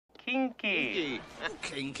kinky.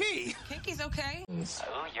 Kinky? Kinky's okay.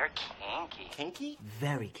 Oh, you're kinky. Kinky?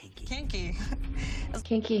 Very kinky. Kinky.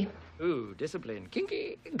 Kinky. Ooh, discipline.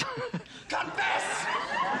 Kinky. Confess!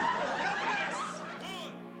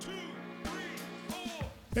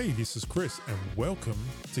 Hey, this is Chris, and welcome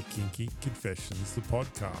to Kinky Confessions, the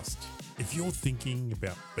podcast. If you're thinking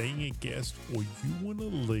about being a guest or you want to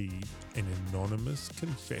leave an anonymous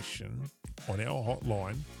confession on our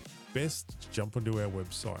hotline, best jump onto our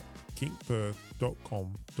website,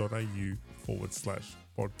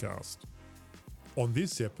 kinkperth.com.au/podcast. On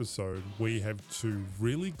this episode, we have two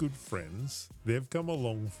really good friends. They've come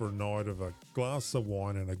along for a night of a glass of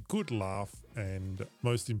wine and a good laugh, and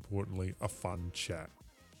most importantly, a fun chat.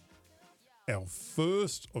 Our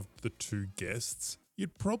first of the two guests,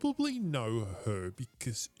 you'd probably know her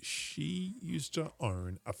because she used to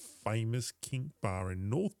own a famous kink bar in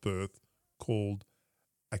North Perth called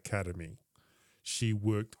Academy. She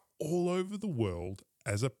worked all over the world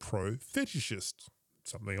as a pro-fetishist,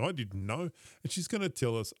 something I didn't know, and she's going to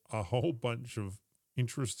tell us a whole bunch of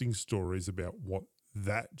interesting stories about what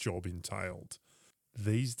that job entailed.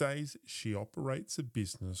 These days, she operates a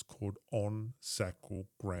business called On Sacral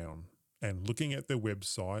Ground. And looking at their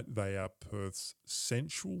website, they are Perth's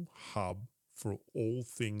central hub for all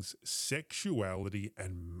things sexuality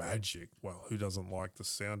and magic. Well, who doesn't like the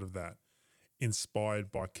sound of that?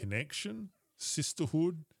 Inspired by connection,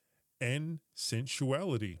 sisterhood, and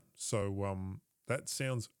sensuality. So that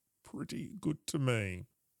sounds pretty good to me.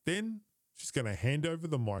 Then she's going to hand over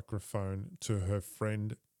the microphone to her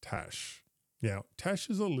friend Tash. Now,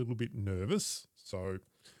 Tash is a little bit nervous, so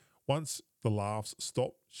once the laughs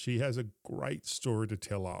stop, she has a great story to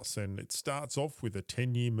tell us, and it starts off with a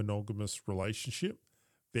 10-year monogamous relationship,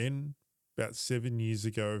 then about 7 years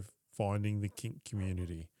ago finding the kink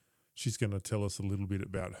community. She's going to tell us a little bit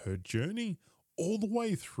about her journey all the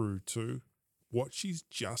way through to what she's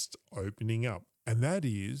just opening up, and that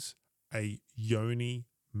is a Yoni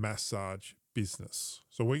massage business.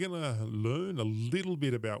 So we're going to learn a little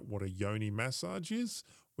bit about what a Yoni massage is.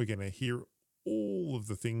 We're going to hear all of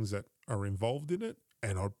the things that are involved in it,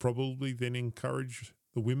 and I'd probably then encourage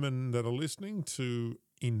the women that are listening to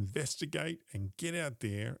investigate and get out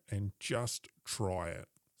there and just try it.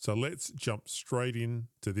 So let's jump straight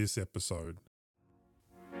into this episode.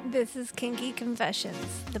 This is Kinky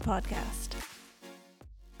Confessions, the podcast.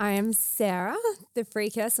 I am Sarah, the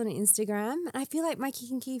Freakess on Instagram. And I feel like my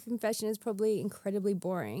kinky confession is probably incredibly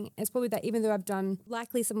boring. It's probably that even though I've done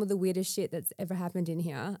likely some of the weirdest shit that's ever happened in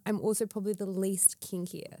here, I'm also probably the least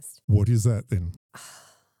kinkiest. What is that then?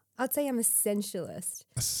 I'd say I'm a sensualist.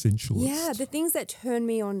 A sensualist? Yeah, the things that turn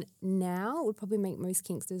me on now would probably make most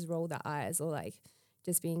kinksters roll their eyes or like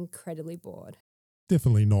just be incredibly bored.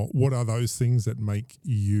 Definitely not. What are those things that make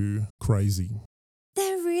you crazy?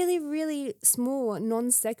 They're really, really small,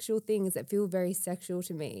 non-sexual things that feel very sexual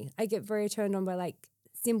to me. I get very turned on by like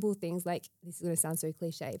simple things like, this is going to sound so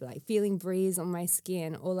cliche, but like feeling breeze on my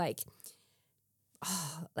skin or like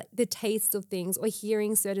the taste of things or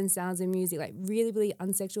hearing certain sounds of music, like really, really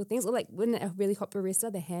unsexual things. Or like when a really hot barista,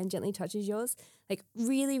 the hand gently touches yours, like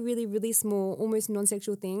really, really, really small, almost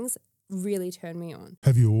non-sexual things really turn me on.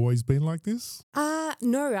 Have you always been like this?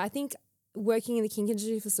 No, I think working in the kink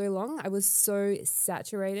industry for so long, I was so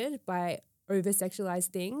saturated by over-sexualized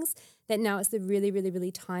things that now it's the really, really, really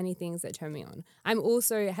tiny things that turn me on. I'm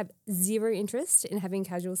also have zero interest in having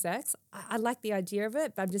casual sex. I like the idea of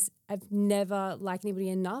it, but I've never liked anybody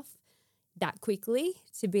enough that quickly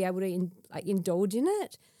to be able to indulge in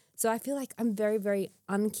it. So I feel like I'm very, very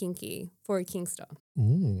unkinky for a kinkster.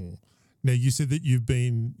 Ooh. Now, you said that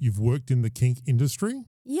you've worked in the kink industry?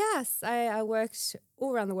 Yes, I worked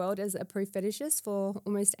all around the world as a pro-fetishist for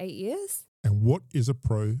almost 8 years. And what is a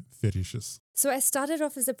pro-fetishist? So I started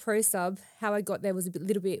off as a pro sub. How I got there was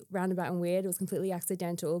little bit roundabout and weird. It was completely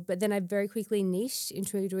accidental. But then I very quickly niched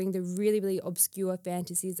into doing the really, really obscure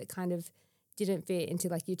fantasies that kind of didn't fit into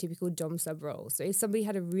like your typical dom sub role. So if somebody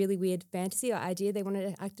had a really weird fantasy or idea they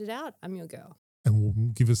wanted to act it out, I'm your girl.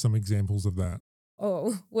 And give us some examples of that.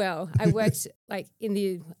 Oh, well, I worked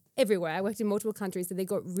everywhere. I worked in multiple countries, so they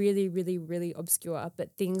got really, really, really obscure.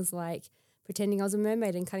 But things like pretending I was a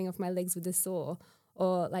mermaid and cutting off my legs with a saw,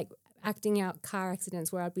 or like acting out car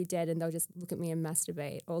accidents where I'd be dead and they'll just look at me and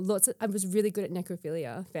masturbate. Or I was really good at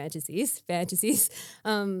necrophilia fantasies.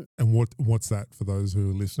 And what's that for those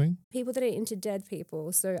who are listening? People that are into dead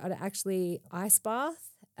people. So I'd actually ice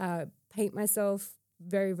bath, paint myself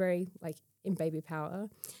very, very like in baby power,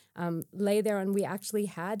 lay there, and we actually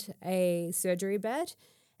had a surgery bed.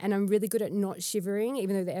 And I'm really good at not shivering,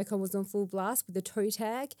 even though the aircon was on full blast, with the toe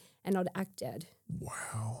tag, and I'd act dead.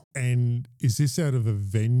 Wow. And is this out of a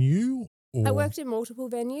venue? Or? I worked in multiple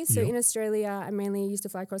venues. So Yep. in Australia, I mainly used to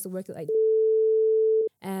fly across and work at like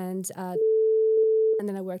and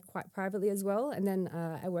then I worked quite privately as well. And then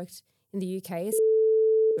I worked in the UK,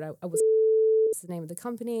 but I was the name of the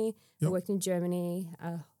company. Yep. I worked in Germany,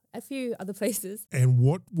 a few other places. And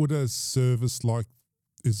what would a service like?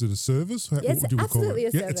 Is it a service? Yeah, it's What do we call absolutely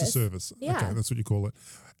it? a Yeah, it's a service. service. Yeah. Okay, that's what you call it.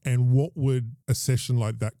 And what would a session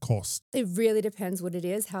like that cost? It really depends what it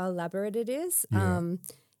is, how elaborate it is. Yeah.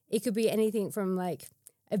 It could be anything from like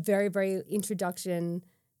a very, very introduction,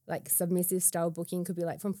 like submissive style booking could be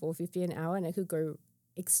like from $450 an hour, and it could go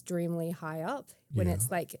extremely high up when Yeah.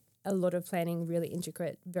 it's like a lot of planning, really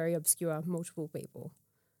intricate, very obscure, multiple people.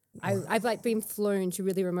 I've like been flown to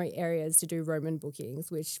really remote areas to do Roman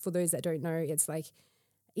bookings, which for those that don't know, it's like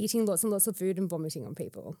eating lots and lots of food and vomiting on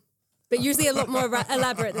people. But usually a lot more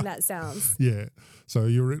elaborate than that sounds. Yeah. So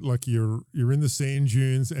you're in the sand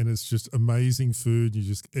dunes and it's just amazing food. You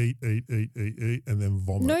just eat, and then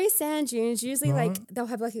vomit. No sand dunes. Usually, No? like they'll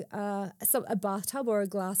have like a bathtub or a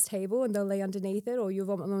glass table, and they'll lay underneath it, or you'll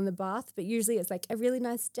vomit on the bath. But usually, it's like a really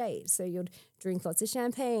nice date. So you'll drink lots of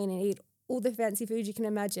champagne and eat all the fancy food you can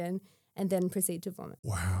imagine, and then proceed to vomit.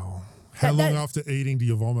 Wow. How long after eating do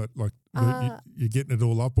you vomit? Like you're getting it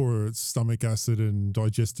all up, or it's stomach acid and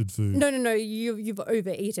digested food? No. You've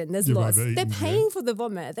overeaten. There's You've lots. overeaten, They're yeah. paying for the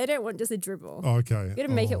vomit. They don't want just a dribble. Oh, okay. You got to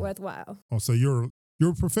make it worthwhile. Oh, so you're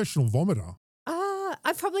a professional vomiter.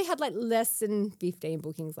 I've probably had like less than 15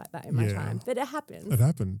 bookings like that in my Yeah. time, but it happens. It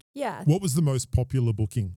happened. Yeah. What was the most popular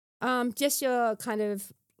booking? Just your kind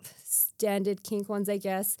of standard kink ones, I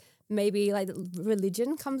guess. Maybe like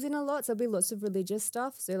religion comes in a lot. So there'll be lots of religious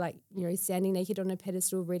stuff. So like, standing naked on a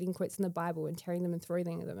pedestal, reading quotes from the Bible and tearing them and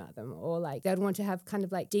throwing them at them. Or like they'd want to have kind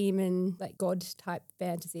of like demon, like God type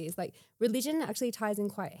fantasies. Like religion actually ties in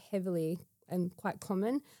quite heavily and quite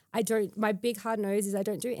common. My big hard nose is I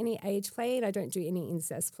don't do any age play and I don't do any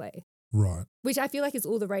incest play. Right. Which I feel like is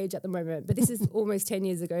all the rage at the moment. But this is almost 10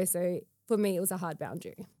 years ago. So for me, it was a hard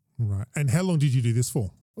boundary. Right. And how long did you do this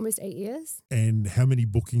for? Almost 8 years. And how many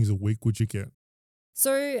bookings a week would you get?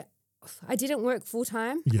 So I didn't work full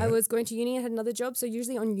time. Yeah. I was going to uni and had another job. So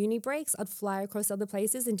usually on uni breaks, I'd fly across other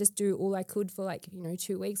places and just do all I could for like,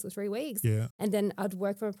 2 weeks or 3 weeks. Yeah. And then I'd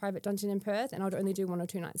work for a private dungeon in Perth and I'd only do 1 or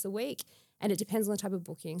 2 nights a week. And it depends on the type of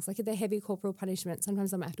bookings. Like if they're heavy corporal punishment,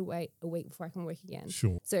 sometimes I might have to wait a week before I can work again.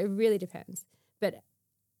 Sure. So it really depends. But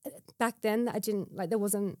back then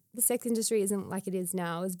the sex industry isn't like it is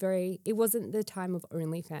now. It wasn't the time of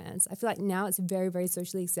OnlyFans. I feel like now it's very, very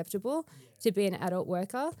socially acceptable to be an adult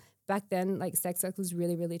worker. Back then, like sex work was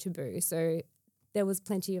really, really taboo. So there was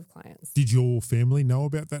plenty of clients. Did your family know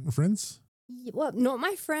about that and friends? Well, not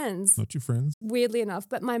my friends, Not your friends? weirdly enough,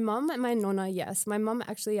 but my mum and my nonna, yes. My mum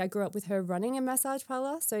actually, I grew up with her running a massage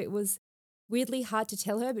parlor. So it was weirdly hard to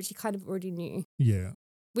tell her, but she kind of already knew. Yeah.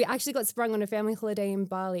 We actually got sprung on a family holiday in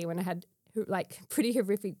Bali when I had like pretty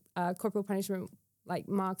horrific corporal punishment like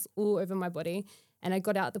marks all over my body, and I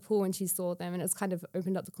got out the pool and she saw them, and it's kind of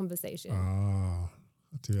opened up the conversation. I'll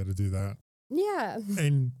tell you how to do that. Yeah.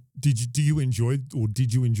 And did you enjoy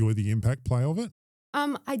the impact play of it?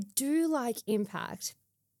 I do like impact,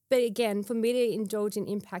 but again, for me to indulge in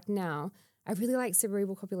impact now, I really like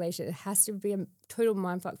cerebral copulation. It has to be a total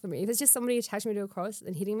mindfuck for me. If it's just somebody attaching me to a cross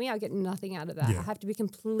and hitting me, I'll get nothing out of that. Yeah. I have to be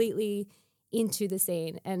completely into the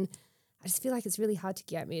scene, and I just feel like it's really hard to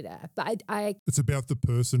get me there. But I It's about the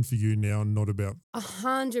person for you now, not about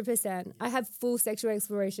 100%. I have full sexual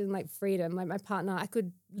exploration, like freedom. Like my partner, I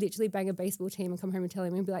could literally bang a baseball team and come home and tell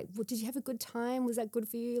him and be like, well, did you have a good time? Was that good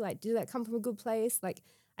for you? Like, did that come from a good place? Like,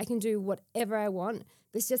 I can do whatever I want.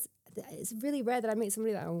 But it's really rare that I meet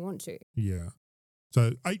somebody that I want to. Yeah.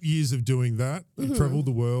 So 8 years of doing that, Mm-hmm. you traveled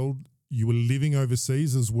the world. You were living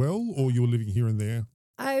overseas as well, or you were living here and there?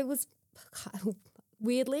 I was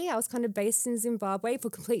weirdly, I was kind of based in Zimbabwe for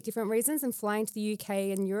complete different reasons and flying to the UK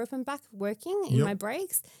and Europe and back working in Yep. my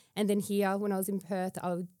breaks. And then here, when I was in Perth,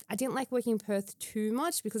 I didn't like working in Perth too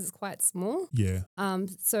much because it's quite small. Yeah.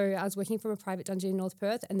 So I was working from a private dungeon in North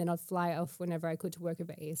Perth, and then I'd fly off whenever I could to work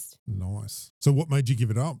over east. Nice. So what made you give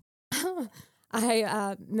it up?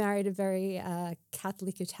 I married a very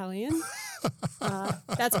Catholic Italian.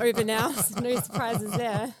 That's over now, so no surprises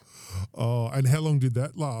there. Oh, and how long did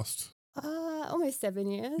that last? Almost 7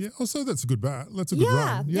 years. Yeah. Oh, so that's a good That's a good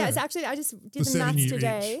run. Yeah. It's actually, I just did the maths 7 year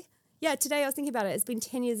today. itch. Yeah, today I was thinking about it. It's been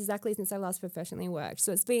 10 years exactly since I last professionally worked.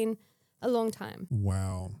 So it's been a long time.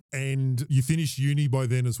 Wow. And you finished uni by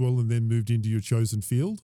then as well, and then moved into your chosen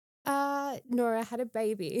field? No, I had a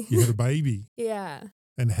baby. You had a baby. Yeah.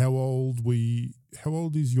 And how old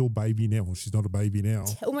is your baby now? Well, she's not a baby now.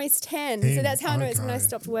 Almost 10. 10, So that's how I know it's when I okay.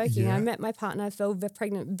 stopped working. Yeah. I met my partner, fell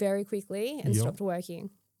pregnant very quickly and Yep. stopped working.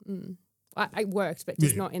 I worked, but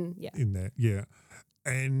just Yeah. not in, In that, yeah.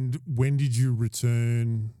 And when did you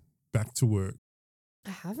return back to work? I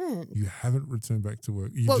haven't. You haven't returned back to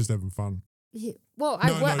work. You're Well, just having fun. Yeah. Well,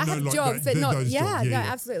 No, I have like jobs, that- but not, those yeah, jobs. no, Yeah.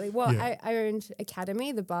 absolutely. Well, Yeah. I owned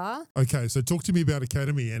Academy, the bar. Okay, so talk to me about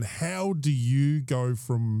Academy and how do you go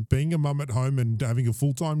from being a mum at home and having a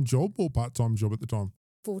full-time job or part-time job at the time?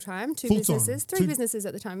 Full-time, two Full-time, businesses, three businesses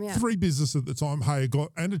at the time, yeah. 3 businesses at the time. Hey, I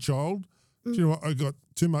got and a child. Do you know what? I got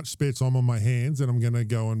too much spare time on my hands and I'm going to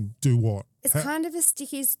go and do what? It's kind of a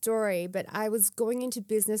sticky story, but I was going into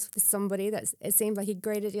business with somebody that it seemed like a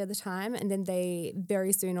great idea at the time, and then they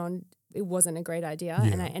very soon on, it wasn't a great idea,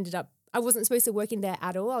 and Yeah. I ended up, I wasn't supposed to work in there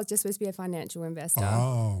at all. I was just supposed to be a financial investor.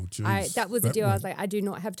 Oh, geez. That was the deal. I was like, I do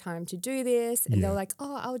not have time to do this. And they Yeah. were like,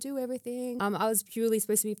 oh, I'll do everything. I was purely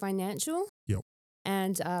supposed to be financial. Yep.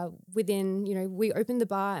 And within, we opened the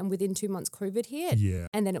bar and within 2 months COVID hit. Yeah.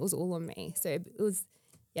 And then it was all on me. So it was,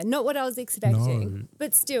 not what I was expecting. No.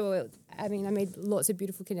 But still, I made lots of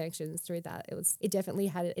beautiful connections through that. It definitely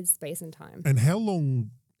had its space and time. And how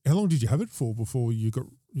long did you have it for before you got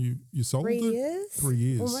you sold 3 it? years. 3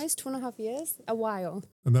 years. Almost 2.5 years. A while.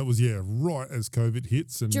 And that was right as COVID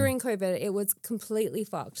hits and During COVID, it was completely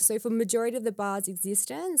fucked. So for majority of the bar's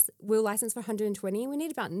existence, we were licensed for 120. We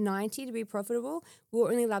need about 90 to be profitable. We were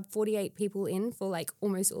only allowed 48 people in for like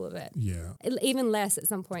almost all of it. yeah. Even less at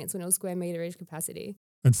some points when it was square meterage capacity.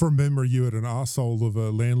 And from memory, you had an arsehole of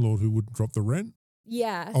a landlord who wouldn't drop the rent.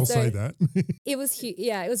 Yeah. I'll so say that. It was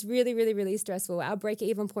it was really, really, really stressful. Our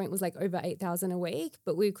break-even point was like over 8,000 a week,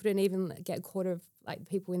 but we couldn't even get a quarter of like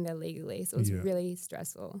people in there legally. So it was Yeah. really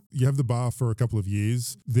stressful. You have the bar for a couple of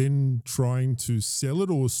years, then trying to sell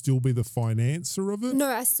it or still be the financer of it. No,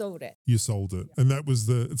 I sold it. You sold it. And that was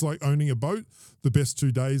it's like owning a boat. The best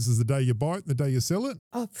 2 days is the day you buy it and the day you sell it.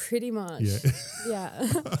 Oh, pretty much. Yeah.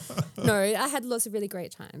 Yeah. No, I had lots of really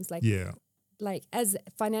great times. Yeah. Like as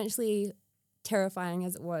financially terrifying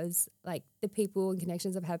as it was, like the people and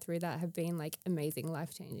connections I've had through that have been like amazing,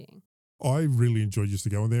 life-changing. I really enjoyed just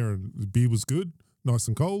to go in there and the beer was good, nice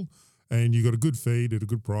and cold, and you got a good feed at a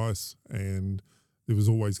good price and there was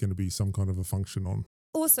always going to be some kind of a function on.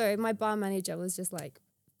 Also, my bar manager was just like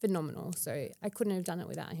phenomenal, so I couldn't have done it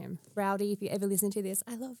without him. Rowdy, if you ever listen to this,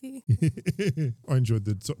 I love you. I enjoyed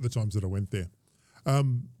the times that I went there.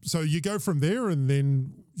 So you go from there and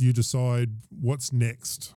then you decide what's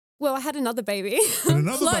next. Well, I had another baby. And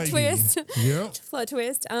another Plot baby. twist. Yeah. Plot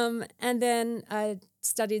twist. And then I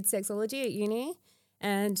studied sexology at uni.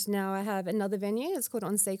 And now I have another venue. It's called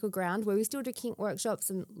On Sacred Ground, where we still do kink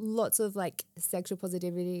workshops and lots of like sexual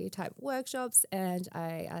positivity type workshops. And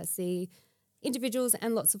I see individuals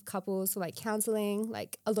and lots of couples for like counseling.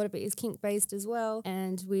 Like a lot of it is kink based as well.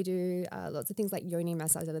 And we do lots of things like Yoni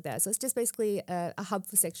massage over there. So it's just basically a hub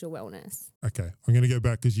for sexual wellness. Okay. I'm going to go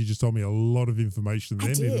back because you just told me a lot of information I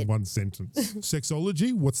then in did. one sentence.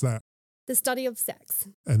 Sexology, what's that? The study of sex.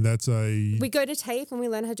 And that's We go to TAFE and we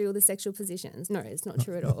learn how to do all the sexual positions. No, it's not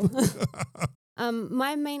true at all.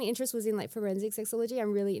 My main interest was in like forensic sexology.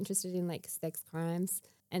 I'm really interested in like sex crimes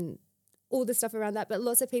and all the stuff around that. But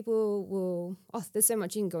lots of people there's so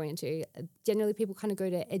much you can go into. Generally, people kind of go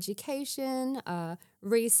to education,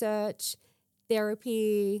 research,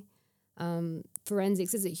 therapy,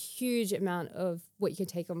 forensics. There's a huge amount of what you can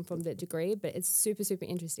take on from the degree, but it's super, super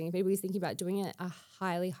interesting. If anybody's thinking about doing it, I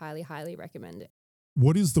highly, highly, highly recommend it.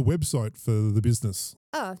 What is the website for the business?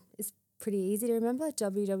 It's pretty easy to remember,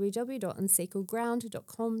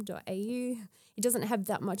 www.onsacredground.com.au. It doesn't have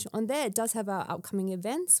that much on there. It does have our upcoming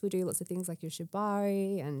events. We do lots of things like your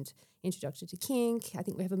shibari and introduction to kink. I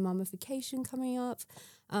think we have a mummification coming up.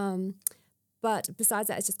 But besides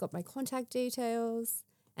that, it's just got my contact details.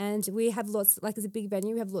 And we have lots, like it's a big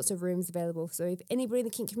venue, we have lots of rooms available. So if anybody in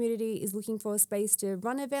the kink community is looking for a space to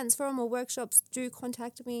run events from or workshops, do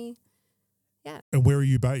contact me. Yeah. And where are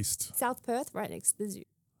you based? South Perth, right next to the zoo.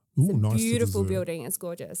 Ooh, It's a nice. beautiful building. It's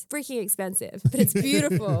gorgeous. Freaking expensive, but it's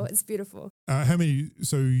beautiful. It's beautiful. How many?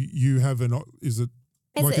 So you have is it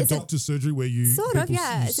It's like a- a it's a- doctor's surgery where you Sort of, people-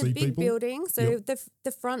 yeah. you It's a see big people? building. So Yep.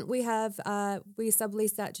 the front we have, we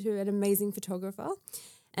sublease that to an amazing photographer.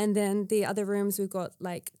 And then the other rooms, we've got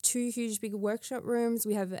like 2 huge big workshop rooms.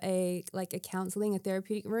 We have a counseling, a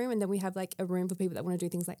therapeutic room. And then we have like a room for people that want to do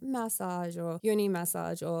things like massage or Yoni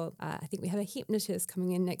massage, or I think we have a hypnotist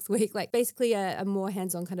coming in next week. Like basically a more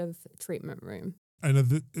hands-on kind of treatment room. And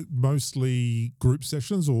are mostly group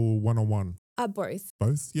sessions or one-on-one? Both.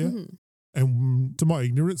 Both, yeah. Mhm. And to my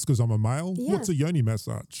ignorance, because I'm a male, Yeah. what's a yoni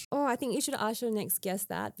massage? Oh, I think you should ask your next guest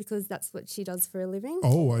that because that's what she does for a living.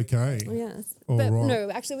 Oh, okay. Yes. All but right. no,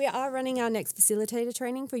 actually we are running our next facilitator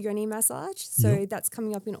training for Yoni massage. So Yep. that's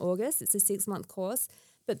coming up in August. It's a 6-month course.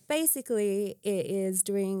 But basically it is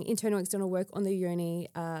doing internal, external work on the Yoni.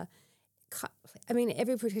 I mean,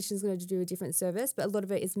 every practitioner is going to do a different service, but a lot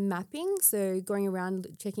of it is mapping. So going around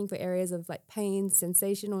checking for areas of like pain,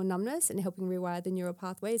 sensation or numbness and helping rewire the neural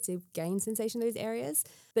pathways to gain sensation in those areas.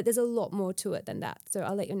 But there's a lot more to it than that. So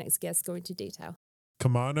I'll let your next guest go into detail.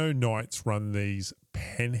 Kimono Nights run these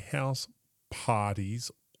penthouse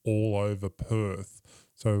parties all over Perth.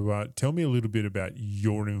 So tell me a little bit about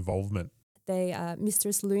your involvement. They are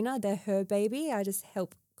Mistress Luna. They're her baby. I just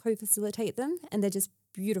help co-facilitate them and they're just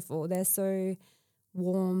beautiful. They're so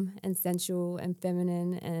warm and sensual and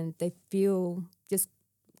feminine and they feel just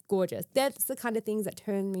gorgeous. That's the kind of things that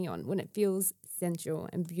turn me on when it feels sensual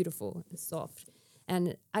and beautiful and soft.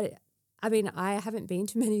 And I mean, I haven't been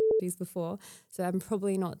to many parties before, so I'm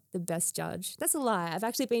probably not the best judge. That's a lie. I've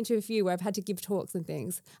actually been to a few where I've had to give talks and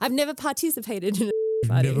things. I've never participated in a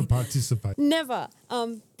party. Never participate. Never.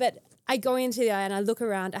 But I go into there and I look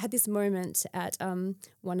around. I had this moment at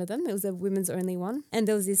one of them. It was a women's only one. And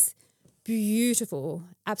there was this beautiful,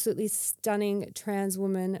 absolutely stunning trans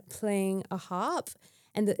woman playing a harp.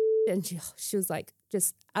 And she was like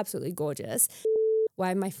just absolutely gorgeous.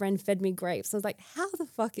 Why my friend fed me grapes. I was like, how the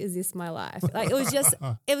fuck is this my life? Like, it was just,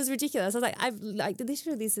 it was ridiculous. I was like, this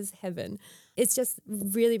is heaven. It's just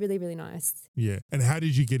really, really, really nice. Yeah. And how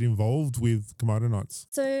did you get involved with Kimono Nights?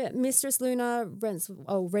 So Mistress Luna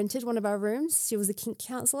rented one of our rooms. She was a kink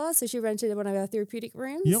counselor. So she rented one of our therapeutic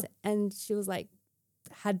rooms. Yep. And she was like,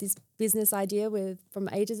 had this business idea from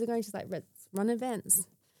ages ago. And she's like, let's run events.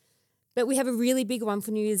 But we have a really big one for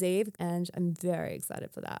New Year's Eve. And I'm very excited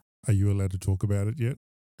for that. Are you allowed to talk about it yet?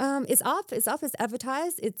 It's up. It's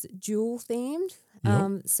advertised. It's jewel themed.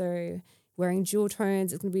 Yep. So wearing jewel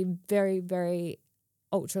tones. It's going to be very, very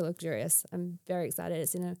ultra luxurious. I'm very excited.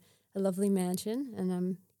 It's in a lovely mansion,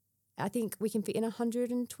 and I think we can fit in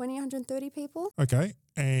 120, 130 people. Okay.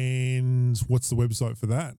 And what's the website for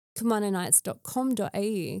that?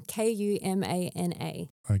 Kumananights.com.au. Kumana.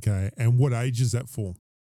 Okay. And what age is that for?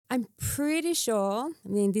 I'm pretty sure. I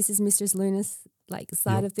mean, this is Mistress Luna's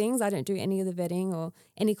side Yep. of things. I don't do any of the vetting or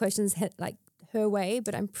any questions her way,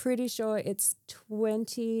 but I'm pretty sure it's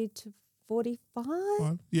 20 to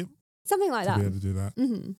 45, Yep. something like To that. be able to do that.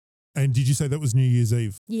 Mm-hmm. And did you say that was New Year's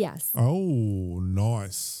Eve? Yes. Oh,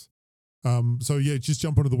 nice. So yeah, just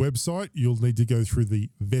jump onto the website. You'll need to go through the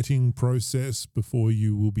vetting process before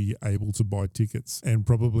you will be able to buy tickets. And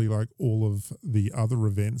probably like all of the other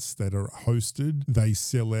events that are hosted, they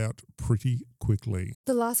sell out pretty quickly.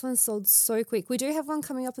 The last one sold so quick. We do have one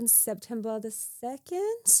coming up on September the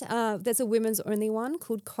 2nd. That's a women's only one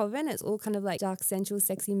called Coven. It's all kind of like dark, sensual,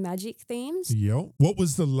 sexy magic themed. Yep. What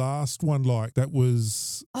was the last one like? That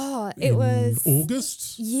was It was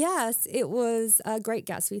August? Yes, it was Great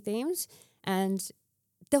Gatsby themed. And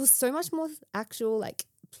there was so much more actual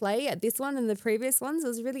play at this one than the previous ones. It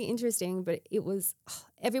was really interesting, but it was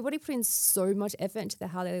everybody put in so much effort into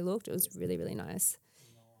how they looked. It was really, really nice.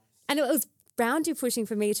 And it was boundary pushing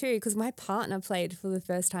for me too, because my partner played for the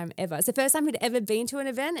first time ever. It's the first time he'd ever been to an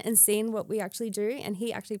event and seen what we actually do, and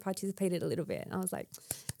he actually participated a little bit. And I was like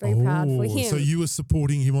very proud for him. So you were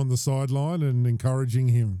supporting him on the sideline and encouraging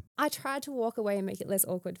him. I tried to walk away and make it less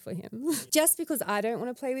awkward for him just because I don't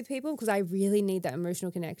want to play with people, because I really need that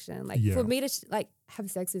emotional connection. For me to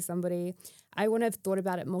have sex with somebody, I want to have thought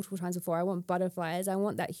about it multiple times before. I want butterflies. I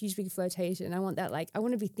want that huge big flirtation. I want that I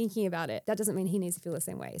want to be thinking about it. That doesn't mean he needs to feel the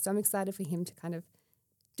same way. So I'm excited for him to kind of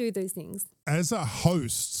do those things. As a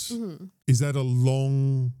host, is that a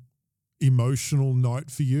long emotional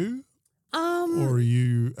night for you? Or are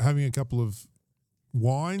you having a couple of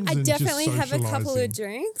wines? I and definitely just have a couple socialising? of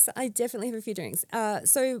drinks. I definitely have a few drinks.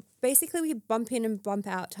 So basically we bump in and bump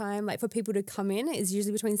out time. For people to come in is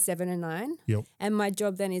usually between 7 and 9. Yep. And my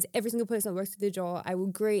job then is every single person that works through the door, I will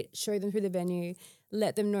greet, show them through the venue,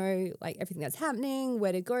 let them know everything that's happening,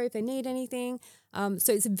 where to go if they need anything.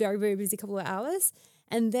 So it's a very, very busy couple of hours.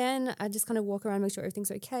 And then I just kind of walk around, make sure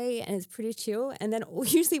everything's okay, and it's pretty chill. And then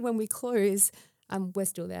usually when we close, we're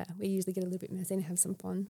still there. We usually get a little bit messy and have some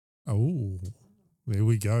fun. Oh, there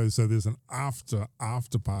we go. So there's an after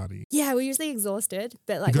party. Yeah, we're usually exhausted,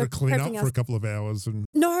 but You got we're to clean up prepping for a couple of hours and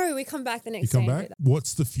No, we come back the next you come day. and back. do that.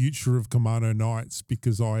 What's the future of Kimono Nights?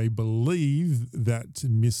 Because I believe that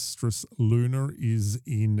Mistress Luna is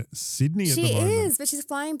in Sydney at the She moment. is, but she's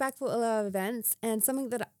flying back for a lot of events. And something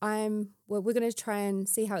that I'm what we're going to try and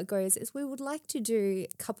see how it goes is we would like to do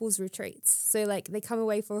couples retreats. So like they come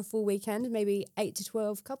away for a full weekend, maybe 8 to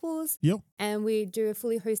 12 couples. Yep. And we do a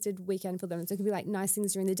fully hosted weekend for them. So it could be like nice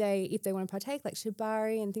things during the day if they want to partake, like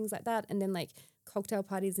shibari and things like that. And then like cocktail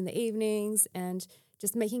parties in the evenings and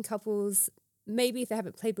just making couples, maybe if they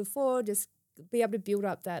haven't played before, just be able to build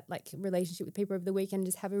up that like relationship with people over the weekend,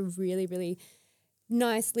 just have a really, really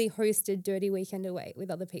nicely hosted dirty weekend away with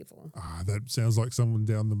other people. Ah, that sounds like someone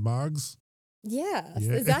down the mugs. Yes,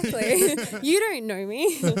 Yeah. exactly. You don't know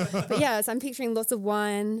me. But yes, I'm picturing lots of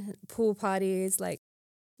wine, pool parties, like,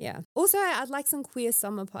 yeah. Also, I'd like some queer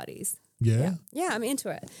summer parties. Yeah. Yeah, I'm into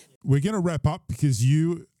it. We're going to wrap up because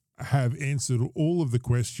you have answered all of the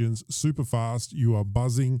questions super fast. You are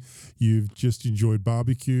buzzing. You've just enjoyed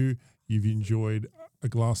barbecue. You've enjoyed a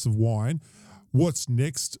glass of wine. What's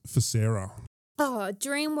next for Sarah? Oh,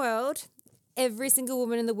 dream world. Every single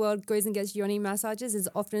woman in the world goes and gets yoni massages as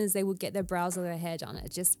often as they would get their brows or their hair done.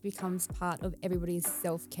 It just becomes part of everybody's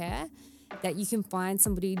self-care, that you can find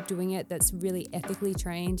somebody doing it that's really ethically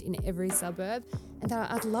trained in every suburb. And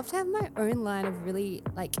that I'd love to have my own line of really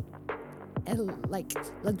like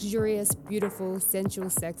luxurious, beautiful, sensual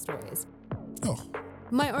sex toys. Oh,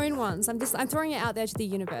 My own ones. I'm throwing it out there to the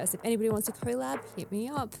universe. If anybody wants to collab, hit me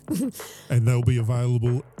up. and they'll be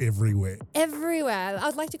available everywhere. Everywhere.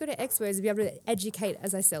 I'd like to go to expos and be able to educate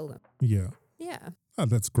as I sell them. Yeah. Yeah, Oh,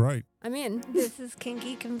 that's great. I'm in. This is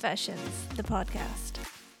Kinky Confessions, the podcast.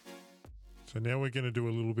 So now we're going to do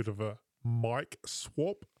a little bit of a mic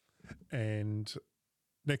swap. And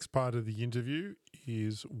next part of the interview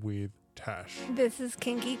is with Tash. This is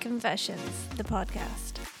Kinky Confessions, the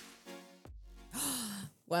podcast.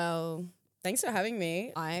 Well, thanks for having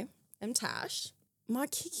me. I am Tash. My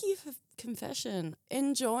kinky confession,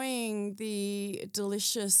 enjoying the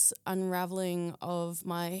delicious unraveling of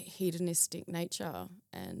my hedonistic nature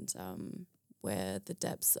and where the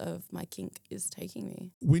depths of my kink is taking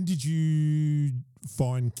me. When did you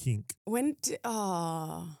find kink?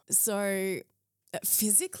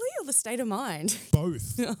 Physically or the state of mind?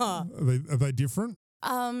 Both. Are they different?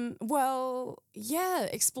 Well, yeah,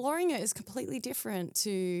 exploring it is completely different to.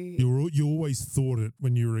 You always thought it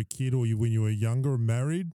when you were a kid or when you were younger and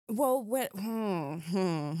married? Well,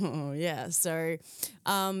 yeah. So,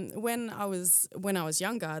 when I was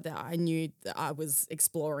younger, that I knew that I was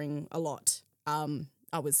exploring a lot.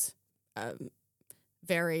 I was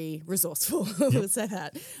very resourceful. We'll say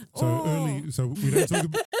that. So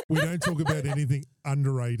we don't talk about anything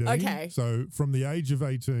under 18. Okay. So from the age of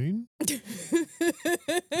 18.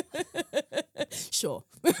 Sure.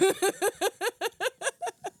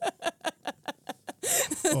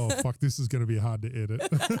 Oh, fuck, this is going to be hard to edit.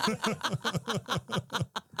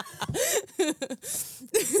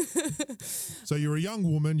 So you're a young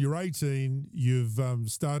woman, you're 18, you've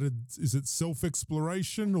started, is it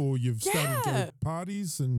self-exploration or you've started doing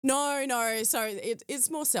parties? And No. So it's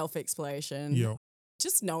more self-exploration. yeah.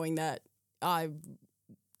 Just knowing that I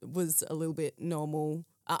was a little bit abnormal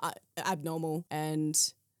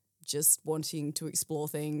and just wanting to explore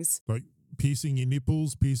things. Like piercing your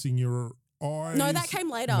nipples, piercing your eyes. No, that came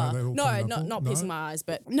later. Not piercing my eyes,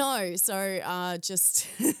 but no. So just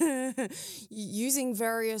using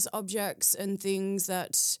various objects and things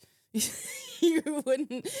that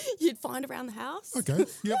you'd find around the house. Okay.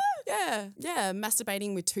 Yep. Yeah.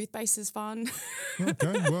 Masturbating with toothpaste is fun.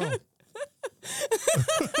 Okay. Well.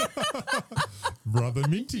 Rather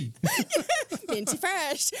minty. Minty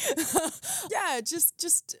fresh. Yeah,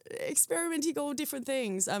 just experimenting all different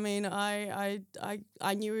things. I mean, I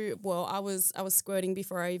knew, well, I was squirting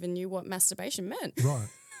before I even knew what masturbation meant. Right.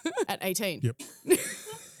 At 18. Yep.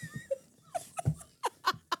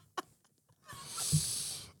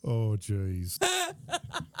 Oh, jeez.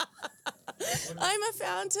 I'm a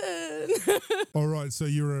fountain. All right, so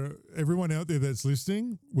everyone out there that's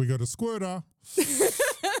listening, we got a squirter.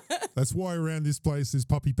 That's why around this place there's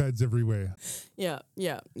puppy pads everywhere. Yeah,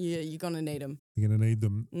 you're gonna need them. You're going to need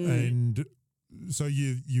them. And so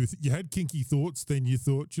you had kinky thoughts, then you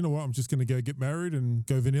thought, you know what, I'm just going to go get married and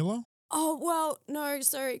go vanilla? Oh, well, no,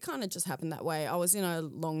 so it kind of just happened that way. I was in a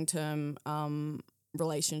long-term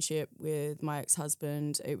relationship with my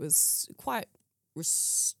ex-husband. It was quite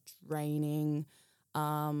restraining.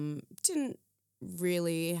 Didn't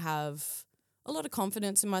really have a lot of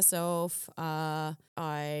confidence in myself. I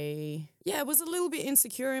was a little bit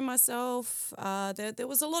insecure in myself. There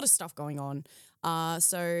was a lot of stuff going on.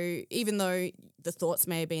 So even though the thoughts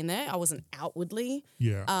may have been there, I wasn't outwardly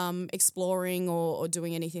exploring or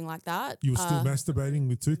doing anything like that. You were still masturbating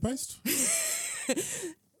with toothpaste?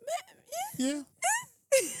 Yeah.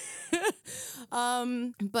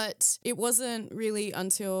 But it wasn't really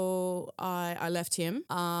until I left him.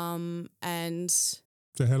 And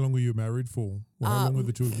So how long were you married for? Or how long were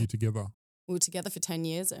the two of you together? we were together for 10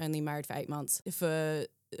 years, only married for 8 months for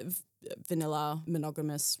vanilla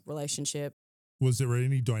monogamous relationship. Was there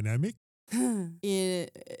any dynamic?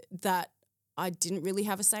 That I didn't really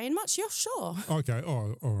have a say in much. Yeah, sure. Okay.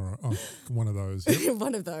 Oh, all right. Oh, one of those. Yep.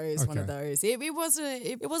 One of those. Okay.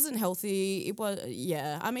 It wasn't healthy. It was,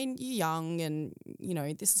 yeah. I mean, you're young and, you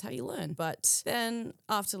know, this is how you learn. But then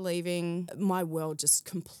after leaving, my world just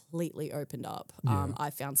completely opened up. Yeah. I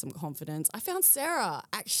found some confidence. I found Sarah,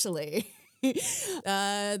 actually.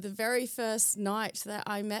 The very first night that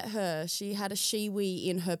I met her, she had a Shiwi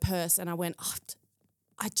in her purse and I went, oh,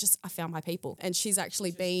 I found my people. And she's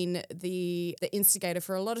actually been the instigator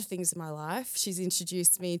for a lot of things in my life. She's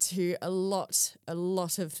introduced me to a lot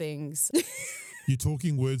of things. You're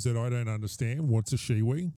talking words that I don't understand. What's a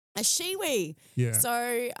shiwi? A Shiwi. Yeah.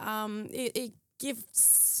 So it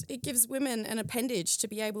gives women an appendage to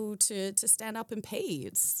be able to stand up and pee.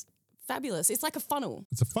 It's fabulous. It's like a funnel.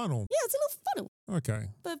 It's a funnel. Yeah, it's a little funnel. Okay.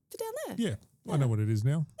 But for down there. Yeah. I know what it is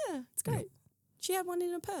now. Yeah, it's great. She had one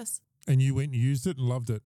in her purse. And you went and used it and loved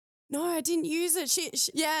it. No, I didn't use it. She you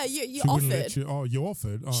She wouldn't let offered. you. Oh, you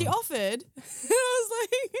offered. Oh. She offered. I was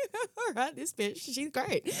like, all right, this bitch, she's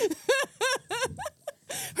great.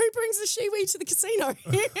 Who brings the Shiwi to the casino?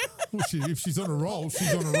 Well, if she's on a roll,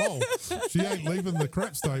 she's on a roll. She ain't leaving the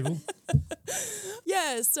crap stable.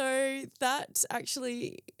 Yeah, so that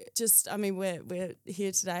actually just, I mean, we're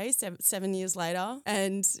here today, 7 years later,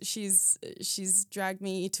 and she's dragged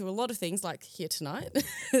me to a lot of things, like here tonight.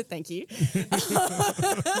 Thank you.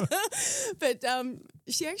 But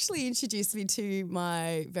she actually introduced me to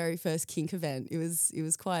my very first kink event. It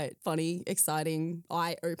was quite funny, exciting,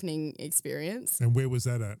 eye-opening experience. And where was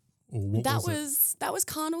that at? Or what That was was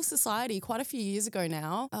Carnal Society quite a few years ago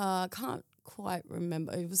now. Can't quite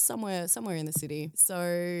remember. It was somewhere in the city.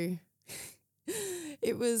 So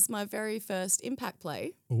it was my very first impact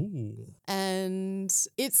play. Ooh. And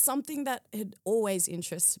it's something that had always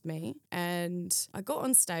interested me. And I got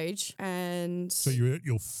on stage and... So you're at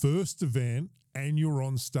your first event and you're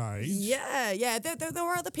on stage. Yeah. There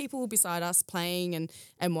were other people beside us playing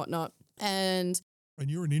and whatnot. And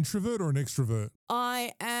you're an introvert or an extrovert?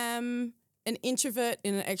 I am an introvert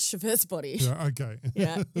in an extrovert's body. Yeah, okay.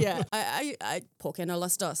 Yeah. I porque no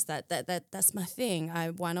las dos. That's my thing.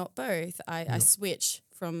 Why not both? I switch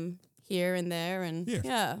from here and there and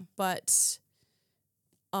yeah. But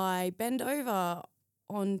I bend over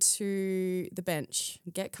onto the bench,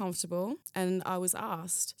 get comfortable, and I was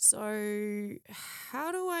asked, so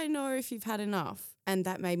how do I know if you've had enough? And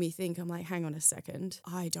that made me think, I'm like, hang on a second.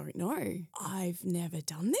 I don't know. I've never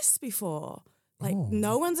done this before. Like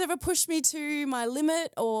no one's ever pushed me to my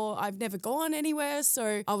limit or I've never gone anywhere.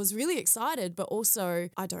 So I was really excited, but also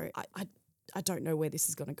I don't know where this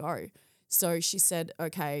is going to go. So she said,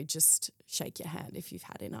 okay, just shake your hand if you've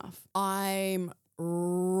had enough. I'm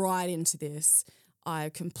right into this. I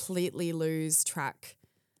completely lose track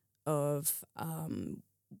of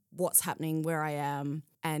what's happening, where I am.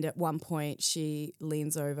 And at one point she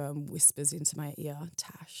leans over and whispers into my ear,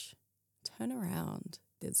 Tash, turn around.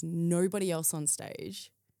 There's nobody else on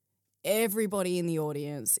stage. Everybody in the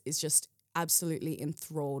audience is just absolutely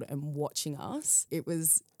enthralled and watching us. It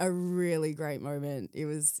was a really great moment. It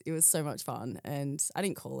was so much fun, and I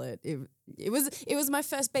didn't call it. It was my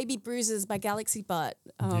first baby bruises by Galaxy Butt.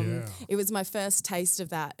 It was my first taste of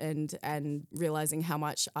that, and realizing how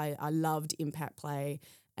much I loved impact play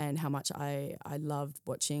and how much I loved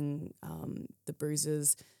watching the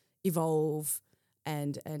bruises evolve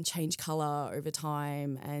and change colour over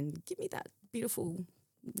time and give me that beautiful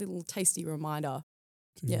little tasty reminder.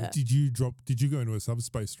 Yeah. Did you go into a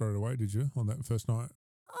subspace straight away, did you, on that first night?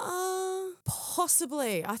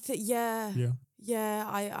 Possibly. I think, yeah. Yeah.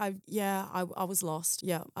 Yeah, I was lost.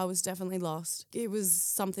 Yeah, I was definitely lost. It was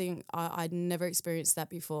something I'd never experienced that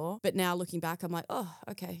before. But now looking back, I'm like, oh,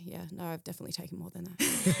 okay, yeah, no, I've definitely taken more than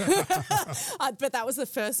that. But that was the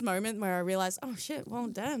first moment where I realized, oh shit, well,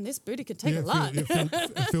 damn, this booty could take a lot. It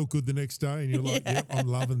felt good the next day, and you're like, yep, I'm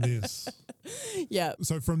loving this. Yeah.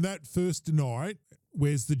 So from that first night,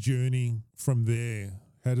 where's the journey from there?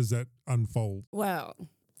 How does that unfold? Well,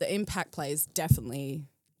 the impact play is definitely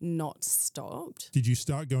not stopped. Did you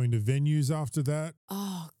start going to venues after that?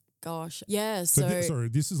 Oh gosh, yeah. Sorry,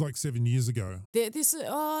 this is like 7 years ago. This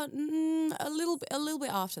a little bit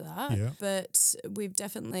after that. Yeah. But we've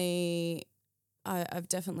definitely, I've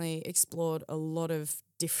definitely explored a lot of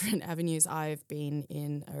different avenues. I've been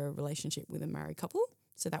in a relationship with a married couple,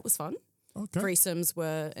 so that was fun. Okay. Threesomes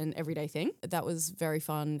were an everyday thing. That was very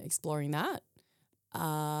fun exploring that.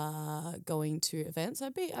 going to events.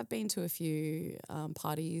 I've been to a few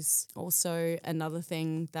parties. Also, another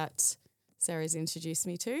thing that Sarah's introduced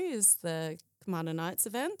me to is the Commander Nights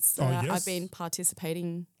events. Yes. I've been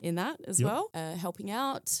participating in that as well, helping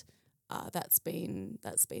out. That's been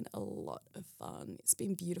a lot of fun. It's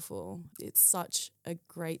been beautiful. It's such a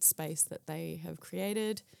great space that they have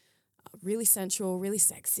created. Really sensual, really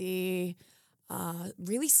sexy,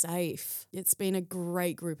 really safe. It's been a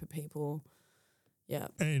great group of people. Yeah.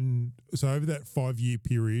 And so over that 5-year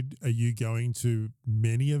period, are you going to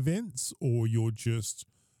many events or you're just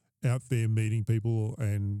out there meeting people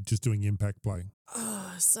and just doing impact play?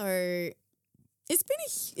 So it's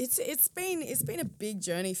been a big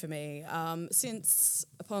journey for me. Since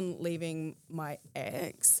upon leaving my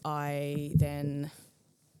ex, I then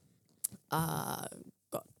got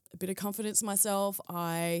a bit of confidence in myself.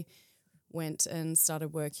 I went and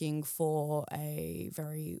started working for a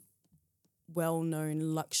very well-known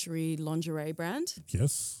luxury lingerie brand.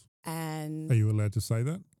 Yes. And Are you allowed to say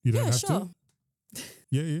that? You don't have sure. to?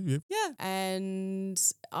 Yeah. Yeah. And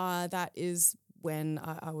that is when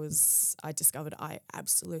I discovered I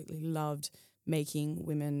absolutely loved making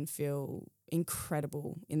women feel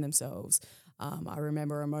incredible in themselves. I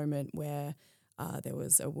remember a moment where there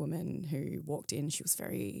was a woman who walked in. She was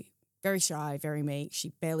very, very shy, very meek. She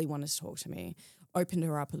barely wanted to talk to me. Opened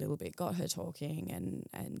her up a little bit, got her talking,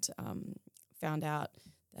 and found out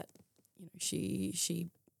that she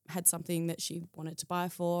had something that she wanted to buy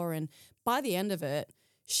for. And by the end of it,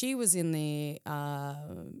 she was in the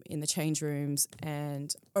change rooms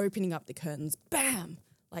and opening up the curtains. Bam!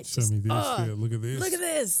 Like, Show me this. Look at this. Look at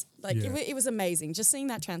this. Like, Yeah. it was amazing. Just seeing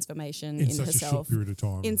that transformation In in such herself. a short period of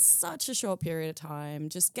time. In such a short period of time,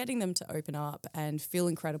 just getting them to open up and feel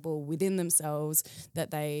incredible within themselves,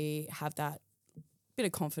 that they have that bit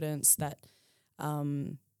of confidence that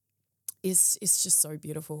is just so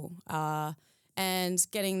beautiful. And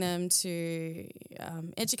getting them to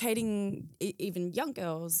educating even young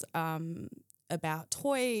girls about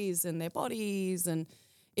toys and their bodies, and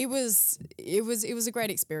it was a great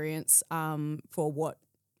experience for what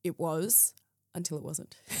it was until it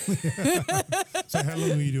wasn't. So how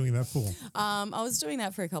long were you doing that for? I was doing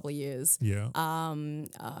that for a couple of years. Yeah. I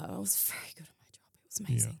was very good at my job. It was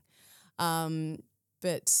amazing.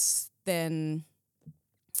 But then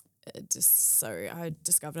I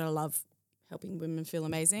discovered I love helping women feel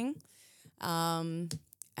amazing, and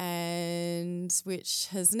which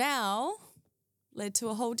has now led to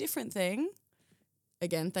a whole different thing.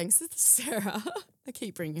 Again, thanks to Sarah. I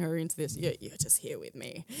keep bringing her into this. You're just here with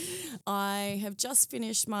me. I have just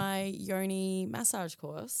finished my Yoni massage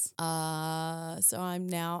course, so I'm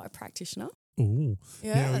now a practitioner. Oh.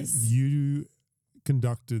 Yes. Now, you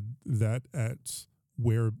conducted that at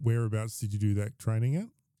whereabouts did you do that training at?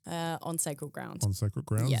 On sacred ground. On sacred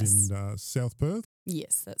grounds Yes. in South Perth?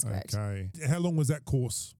 Yes, that's correct. Okay. How long was that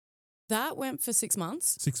course? That went for 6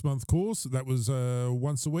 months. 6-month course. That was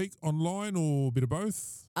once a week online or a bit of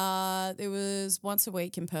both? It was once a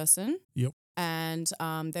week in person. Yep. And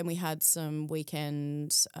then we had some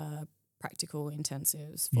weekend practical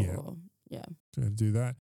intensives for, To do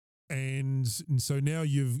that. And so now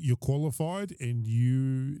you're qualified and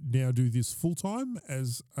you now do this full-time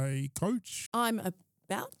as a coach? I'm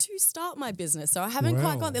about to start my business, so I haven't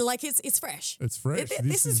quite got there. Like, it's fresh. It's fresh.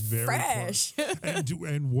 This is very fresh.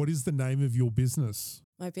 And what is the name of your business?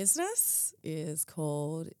 My business is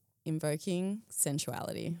called Invoking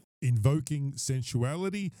Sensuality. Invoking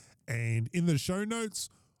Sensuality. And in the show notes,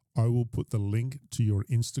 I will put the link to your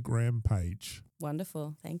Instagram page.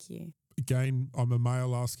 Wonderful. Thank you. Again, I'm a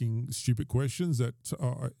male asking stupid questions that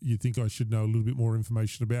you think I should know a little bit more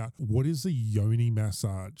information about. What is a yoni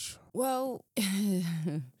massage? Well,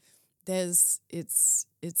 it's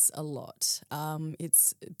a lot.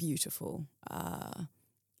 It's beautiful.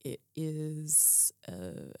 It is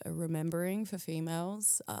a remembering for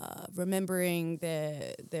females, remembering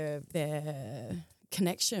their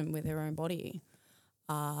connection with their own body.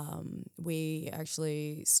 We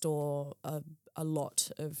actually store a lot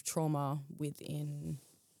of trauma within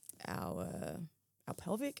our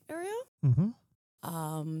pelvic area.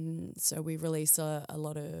 Mm-hmm. So we release a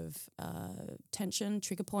lot of tension,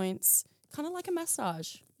 trigger points, kind of like a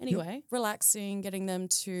massage. Anyway, relaxing, getting them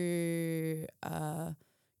to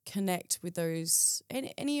connect with those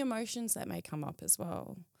any emotions that may come up as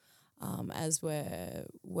well. As we're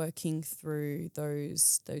working through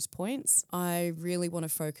those points, I really want to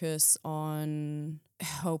focus on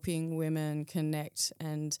helping women connect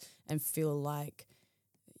and feel like,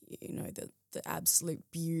 the absolute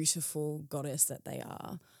beautiful goddess that they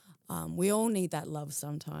are. We all need that love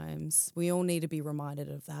sometimes. We all need to be reminded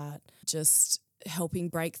of that. Just helping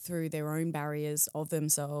break through their own barriers of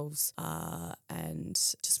themselves and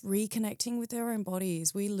just reconnecting with their own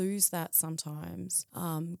bodies. We lose that sometimes.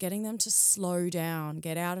 Getting them to slow down,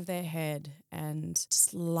 get out of their head and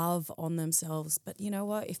just love on themselves. But you know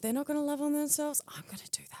what? If they're not going to love on themselves, I'm going to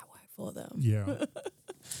do that work for them. Yeah.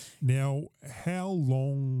 Now, how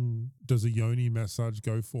long does a yoni massage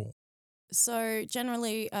go for? So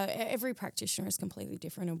generally, every practitioner is completely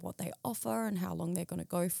different in what they offer and how long they're going to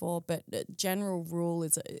go for. But the general rule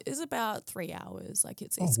is about 3 hours. Like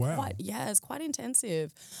it's wow. it's quite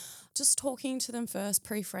intensive. Just talking to them first,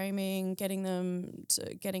 pre-framing, getting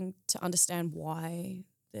to understand why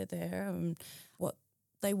they're there and what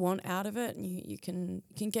they want out of it, and you can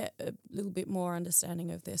get a little bit more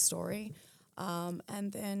understanding of their story,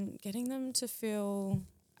 and then getting them to feel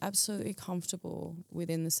absolutely comfortable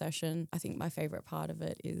within the session. I think my favorite part of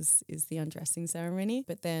it is the undressing ceremony.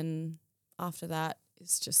 But then after that,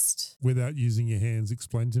 it's just... Without using your hands,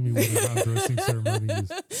 explain to me what an undressing ceremony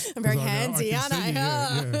is. I'm very handsy, aren't I?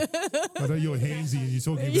 Yeah. I know you're handsy and you're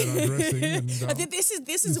talking about undressing. And, I think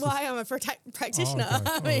this is why I'm a practitioner.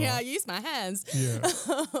 Oh, okay. I use my hands. Yeah.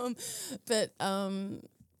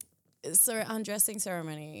 So undressing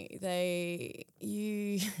ceremony,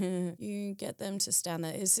 you get them to stand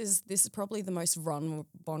there. This is probably the most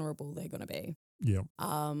vulnerable they're going to be. Yeah.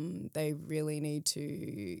 They really need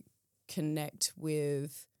to connect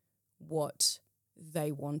with what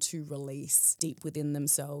they want to release deep within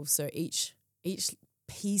themselves. So each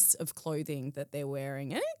piece of clothing that they're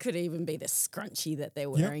wearing, and it could even be the scrunchie that they're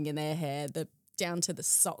wearing in their hair, down to the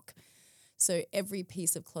sock. So every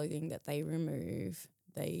piece of clothing that they remove,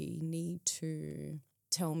 they need to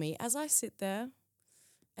tell me as I sit there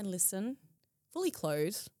and listen, fully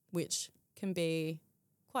clothed, which can be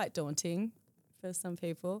quite daunting for some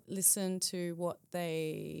people. Listen to what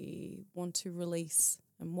they want to release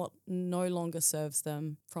and what no longer serves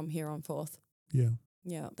them from here on forth. Yeah.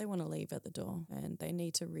 Yeah, they want to leave at the door, and they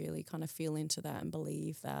need to really kind of feel into that and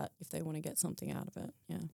believe that if they want to get something out of it.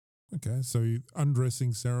 Yeah. Okay, so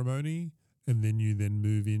undressing ceremony, and then you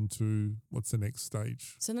move into what's the next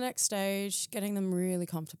stage? So the next stage, getting them really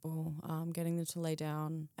comfortable, getting them to lay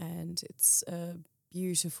down, and it's a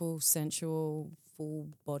beautiful, sensual, full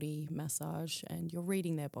body massage, and you're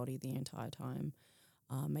reading their body the entire time,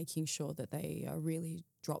 making sure that they are really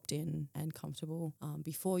dropped in and comfortable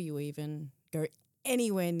before you even go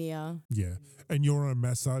anywhere near. Yeah. And you're on a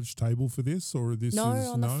massage table for this, or this No, is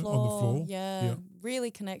on the floor. on the floor? Yeah,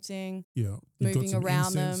 really connecting. Yeah. You've Moving got some around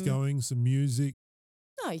incense them. going, some music.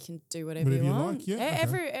 No, you can do whatever Whatever you you want. like, yeah,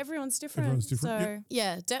 okay. Everyone's different. Everyone's different, So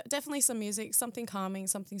yeah, definitely some music, something calming,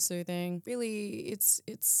 something soothing. Really, it's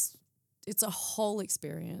a whole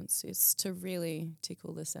experience. It's to really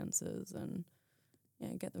tickle the senses and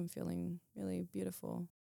get them feeling really beautiful.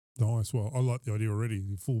 Nice. Well, I like the idea already.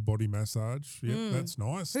 The full body massage. Yeah, that's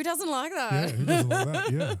nice. Who doesn't like that? Yeah, who doesn't like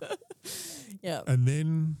that? Yeah. Yeah. And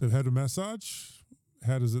then they've had a massage.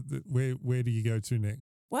 How does it? Where do you go to next?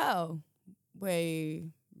 Well,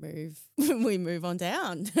 we move on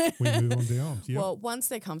down. We move on down. Yeah. Well, once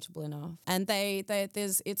they're comfortable enough, and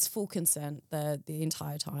it's full consent the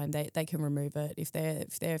entire time. They can remove it if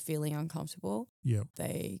they're feeling uncomfortable. Yeah.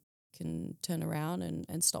 They can turn around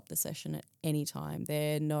and stop the session at any time.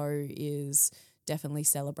 Their no is definitely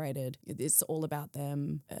celebrated. It's all about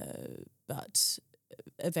them, but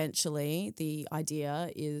eventually the idea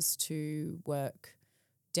is to work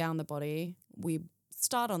down the body. We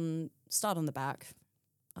start on the back,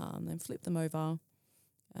 then flip them over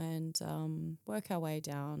and work our way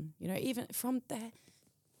down, even from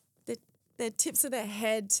the tips of their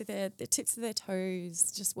head to the tips of their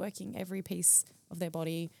toes, just working every piece of their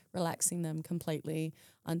body, relaxing them completely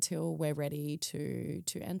until we're ready to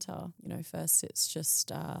enter. First it's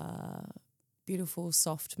just beautiful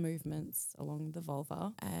soft movements along the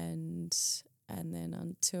vulva and then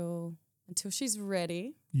until she's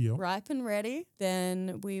ready, ripe and ready,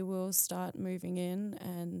 then we will start moving in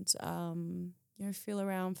and feel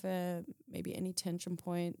around for maybe any tension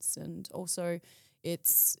points, and also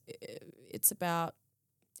it's about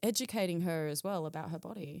educating her as well about her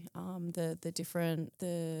body, the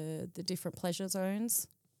different pleasure zones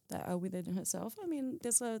that are within herself. I mean,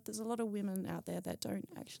 there's a lot of women out there that don't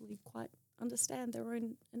actually quite understand their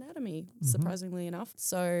own anatomy, surprisingly enough.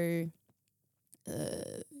 So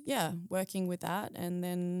working with that, and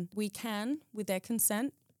then we can, with their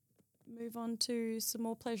consent, move on to some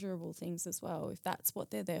more pleasurable things as well, if that's what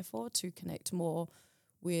they're there for, to connect more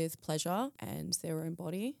with pleasure and their own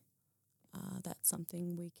body. That's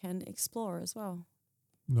something we can explore as well.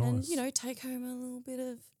 Nice. And, take home a little bit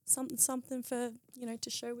of something for, to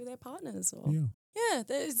show with their partners. Or Yeah. yeah,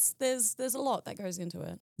 there's a lot that goes into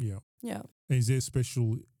it. Yeah. Yeah. And is there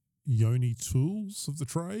special Yoni tools of the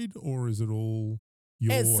trade, or is it all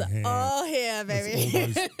your It's hand? all here, baby.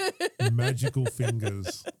 It's all those magical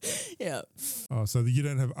fingers. Yeah. So that you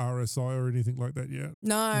don't have RSI or anything like that yet?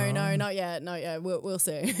 No, No? not yet. We'll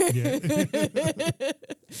see. Yeah.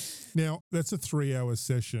 Now, that's a 3-hour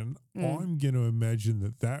session. I'm going to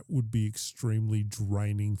imagine that would be extremely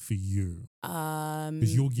draining for you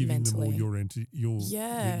because you're giving mentally. them all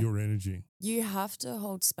your energy. You have to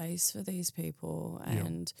hold space for these people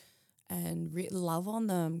and love on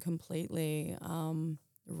them completely.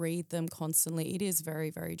 Read them constantly. It is very,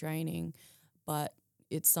 very draining, but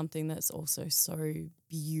it's something that's also so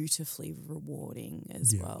beautifully rewarding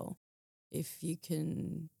as well. If you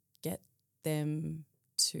can get them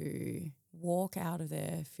to walk out of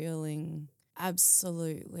there feeling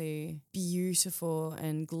absolutely beautiful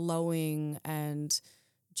and glowing, and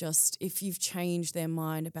just if you've changed their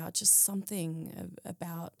mind about just something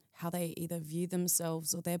about how they either view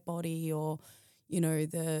themselves or their body, or, you know,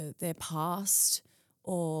 their past,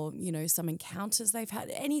 or, you know, some encounters they've had,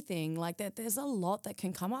 anything like that. There's a lot that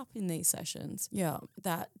can come up in these sessions. Yeah,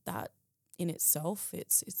 that in itself,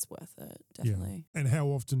 it's worth it, definitely. Yeah. And how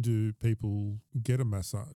often do people get a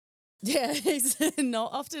massage? Yeah, it's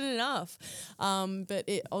not often enough. But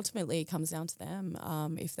it ultimately comes down to them.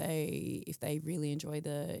 If they really enjoy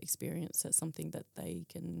the experience, that's something that they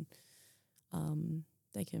can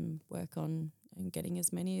work on and getting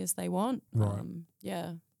as many as they want. Right.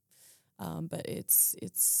 But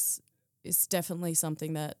it's definitely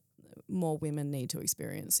something that more women need to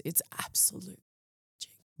experience. It's absolute.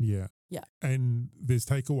 Yeah. Yeah. And there's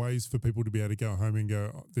takeaways for people to be able to go home and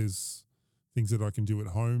go, "Oh, there's things that I can do at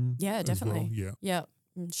home." Yeah, as definitely. well. Yeah. Yeah.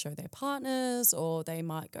 And show their partners, or they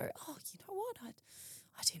might go, "Oh, you know what? I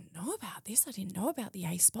didn't know about this. I didn't know about the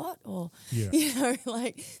A spot," or, you know,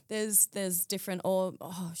 like there's different, or,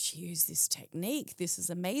 "Oh, she used this technique. This is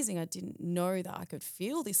amazing. I didn't know that I could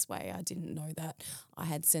feel this way. I didn't know that I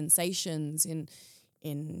had sensations in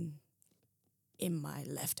my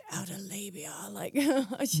left outer labia." Like,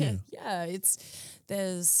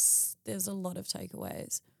 there's a lot of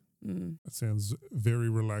takeaways. That sounds very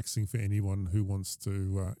relaxing for anyone who wants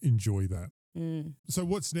to enjoy that. So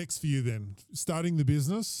what's next for you then? Starting the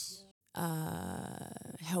business?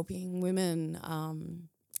 Helping women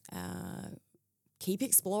keep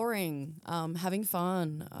exploring, having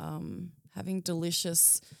fun, having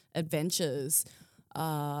delicious adventures,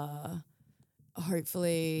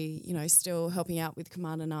 hopefully, you know, still helping out with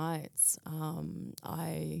Commander Nights.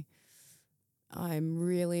 I'm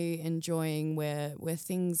really enjoying where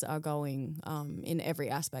things are going in every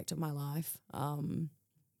aspect of my life.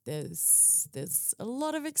 There's a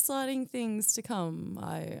lot of exciting things to come,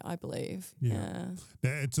 I believe. Yeah.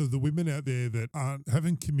 Now, and to the women out there that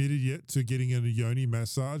haven't committed yet to getting a Yoni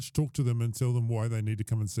massage, talk to them and tell them why they need to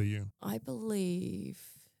come and see you. I believe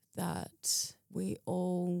that we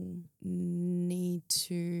all need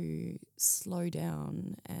to slow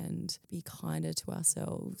down and be kinder to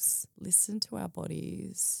ourselves, listen to our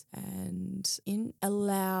bodies, and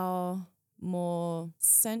allow more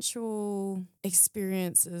sensual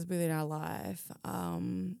experiences within our life.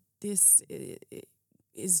 This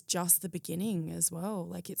is just the beginning as well.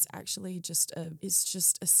 Like, it's actually just a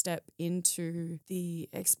step into the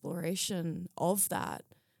exploration of that.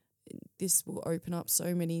 This will open up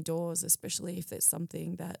so many doors, especially if it's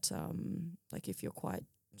something that, like, if you're quite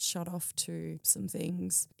shut off to some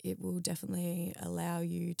things, it will definitely allow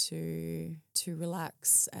you to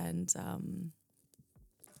relax and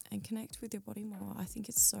connect with your body more. I think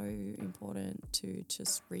it's so important to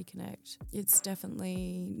just reconnect. It's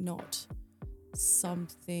definitely not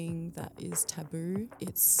something that is taboo.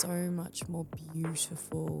 It's so much more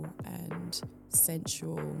beautiful and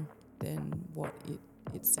sensual than what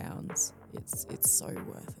it sounds. It's so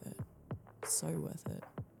worth it. So worth it.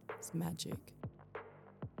 It's magic.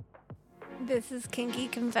 This is Kinky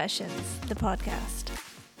Confessions, the podcast.